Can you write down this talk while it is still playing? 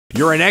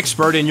You're an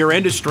expert in your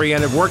industry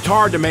and have worked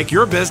hard to make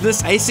your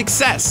business a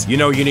success. You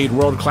know you need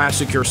world-class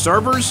secure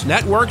servers,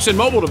 networks, and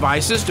mobile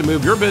devices to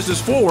move your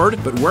business forward,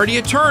 but where do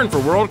you turn for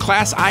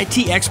world-class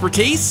IT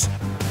expertise?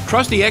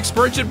 Trust the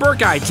experts at Burk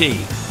IT.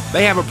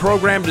 They have a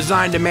program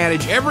designed to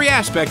manage every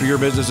aspect of your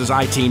business's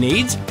IT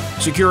needs.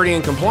 Security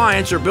and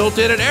compliance are built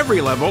in at every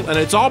level, and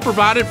it's all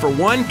provided for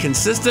one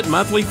consistent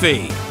monthly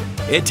fee.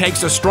 It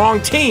takes a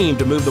strong team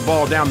to move the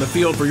ball down the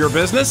field for your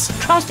business.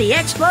 Trust the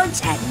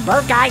experts at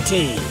Burk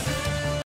IT.